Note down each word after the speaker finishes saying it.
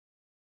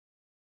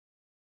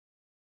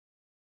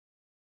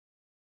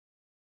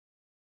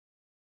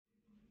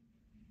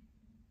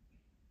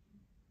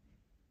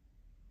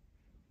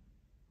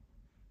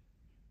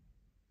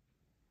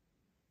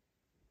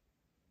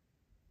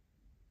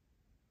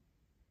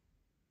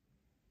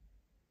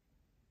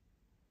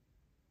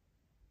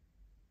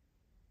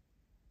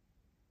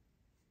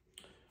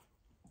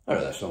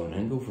Hello, that's Simon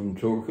Henkel from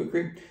Tora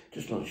Kukri.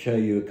 Just like to show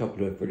you a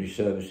couple of British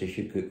service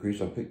issued kukris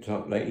I picked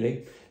up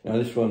lately. Now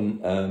this one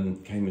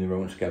came in the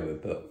wrong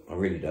scabbard, but I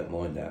really don't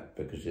mind that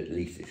because at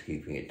least it's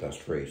keeping it dust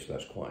free, so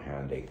that's quite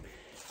handy.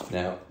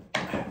 Now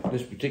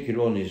this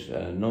particular one is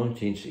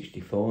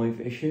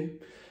 1965 issue,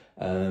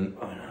 and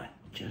I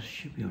just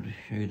should be able to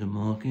show you the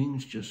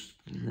markings just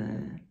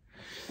there.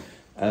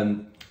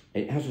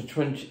 It has a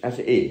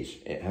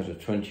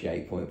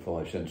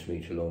 28.5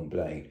 centimetre long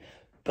blade,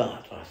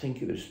 but I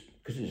think it was,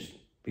 because it's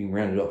been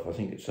rounded off, I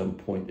think at some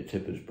point the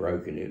tip has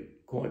broken.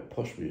 It quite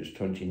possibly was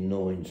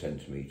 29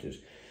 centimetres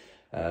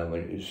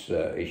when it was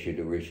issued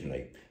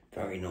originally.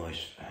 Very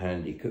nice,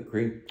 handy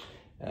kukri,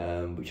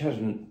 which has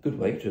a good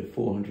weight of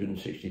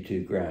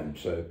 462 grams.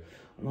 So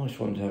a nice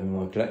one to have in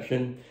my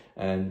collection,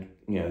 and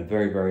you know,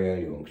 very, very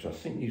early one, because I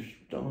think these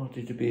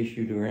started to be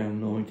issued around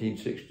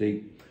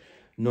 1960.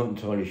 Not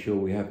entirely sure,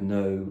 we have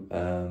no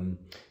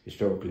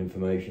historical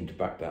information to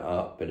back that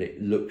up, but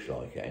it looks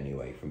like it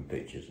anyway from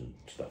pictures and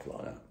stuff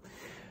like that.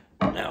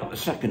 Now, the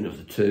second of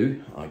the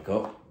two I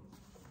got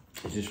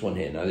is this one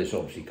here. Now, this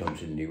obviously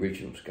comes in the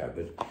original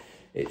scabbard.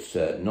 It's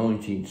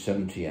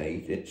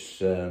 1978, it's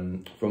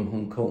from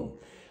Hong Kong.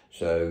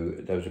 So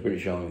there was a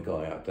British Army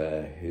guy out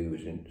there who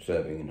was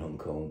serving in Hong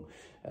Kong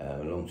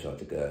alongside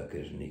the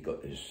Gurkhas, and he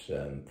got this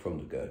from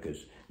the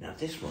Gurkhas. Now,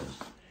 this one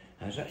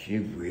has actually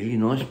a really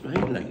nice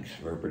blade length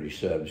for a British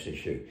service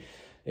issue.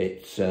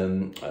 It's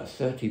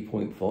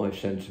 30.5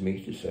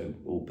 centimetres, so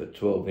all but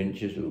 12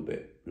 inches, a little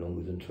bit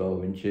longer than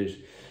 12 inches.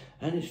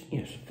 And it's, you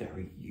know, it's a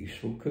very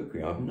useful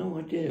kukri. I have no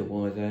idea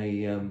why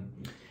they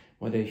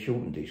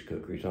shortened these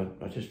kukris.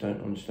 I just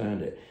don't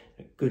understand it.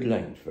 A good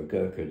length for a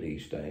Gurkha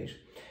these days.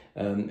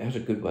 It has a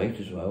good weight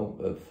as well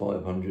of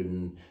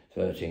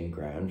 513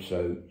 grams,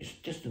 so it's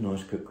just a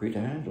nice kukri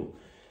to handle.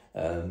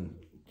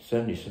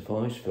 Certainly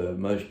suffice for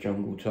most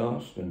jungle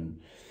tasks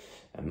and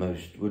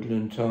most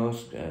woodland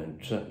tasks,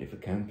 and certainly for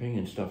camping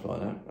and stuff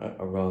like that.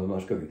 A rather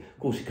nice kukri. Of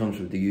course, it comes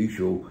with the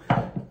usual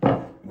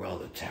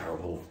rather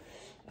terrible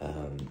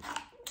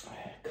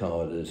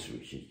carders,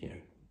 which is, you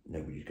know,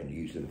 nobody's going to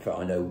use them. In fact,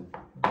 I know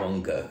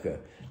one Gurkha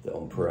that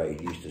on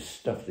parade used to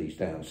stuff these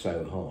down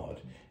so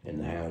hard in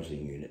the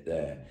housing unit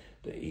there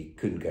that he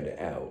couldn't get it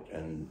out,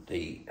 and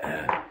the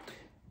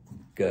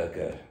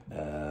Gurkha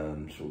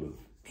sort of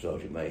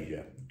Sergeant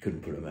Major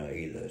couldn't put them out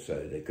either,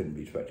 so they couldn't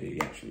be expected. He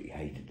absolutely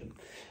hated them,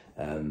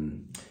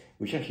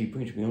 which actually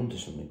brings me on to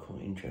something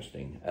quite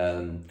interesting.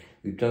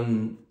 We've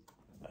done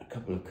a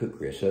couple of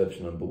kukri, a service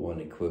number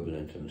 1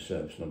 equivalent and a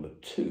service number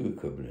 2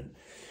 equivalent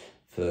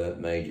for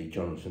Major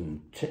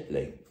Jonathan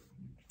Titley,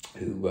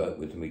 who worked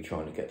with me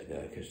trying to get the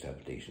Gurkhas to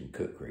have a decent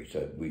kukri.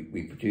 So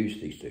we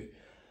produced these two.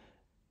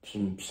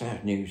 Some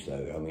sad news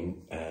though. I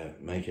mean,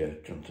 Major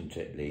Jonathan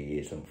Titley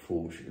is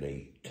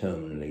unfortunately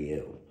terminally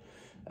ill.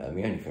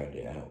 He only found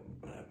it out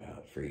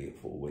about 3 or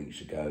 4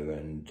 weeks ago,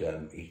 and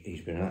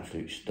he's been an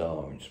absolute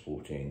star in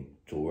supporting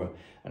Tora,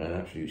 and an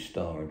absolute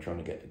star in trying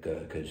to get the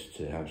Gurkhas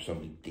to have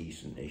something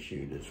decent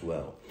issued as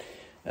well.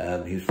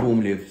 He was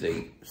formerly of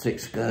the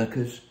 6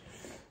 Gurkhas.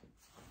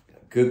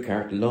 Good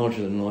character,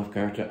 larger than life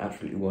character,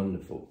 absolutely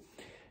wonderful.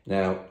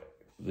 Now,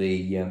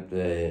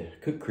 the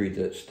kukri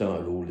that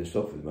started all this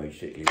off with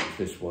Major Titley was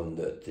this one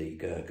that the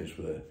Gurkhas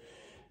were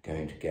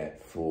going to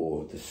get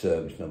for the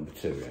service number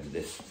 2, and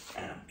this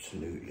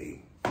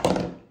absolutely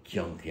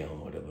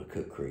junkyard of a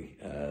kukri.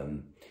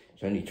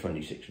 It's only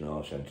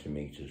 26.5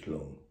 centimetres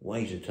long,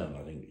 weighs a ton.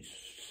 I think it's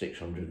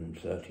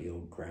 630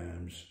 odd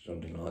grams,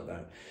 something like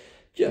that.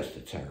 Just a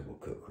terrible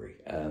kukri,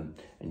 and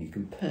you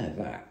compare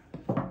that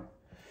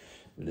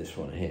with this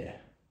one here.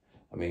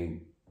 I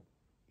mean,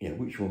 you know,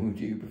 which one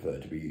would you prefer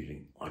to be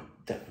using? I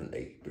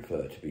definitely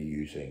prefer to be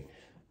using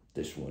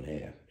this one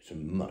here. It's a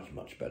much,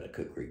 much better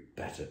kukri,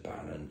 better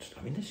balanced.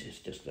 I mean, this is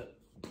just a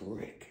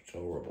brick. It's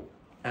horrible,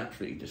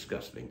 absolutely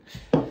disgusting.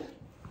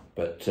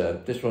 But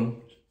this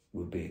one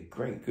would be a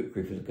great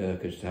kukri for the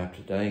Gurkhas to have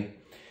today.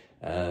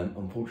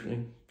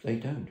 Unfortunately, they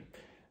don't.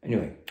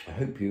 Anyway, I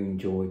hope you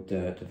enjoyed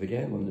the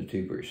video on the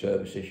 2 British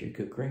service issue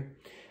kukri.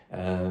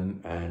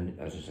 And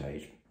as I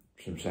say,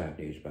 it's some sad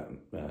news about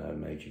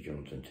Major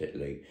Jonathan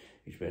Titley.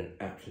 He's been an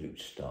absolute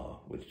star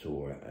with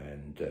Tora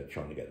and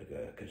trying to get the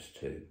Gurkhas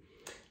to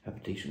have a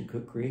decent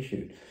kukri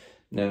issued.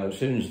 Now, as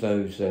soon as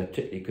those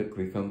Titley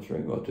kukri come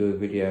through, I'll do a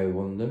video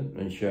on them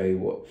and show you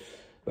what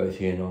both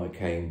he and I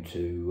came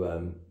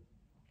to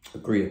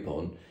agree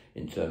upon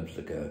in terms of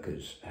the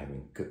Gurkhas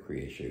having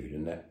kukri issued,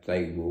 and that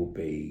they will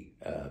be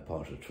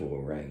part of the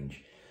Tora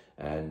range,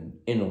 and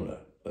in honour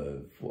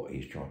of what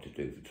he's trying to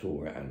do for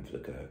Tora and for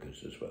the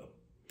Gurkhas as well.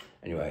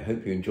 Anyway, I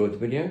hope you enjoyed the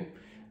video.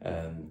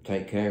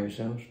 Take care of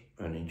yourselves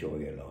and enjoy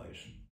your lives.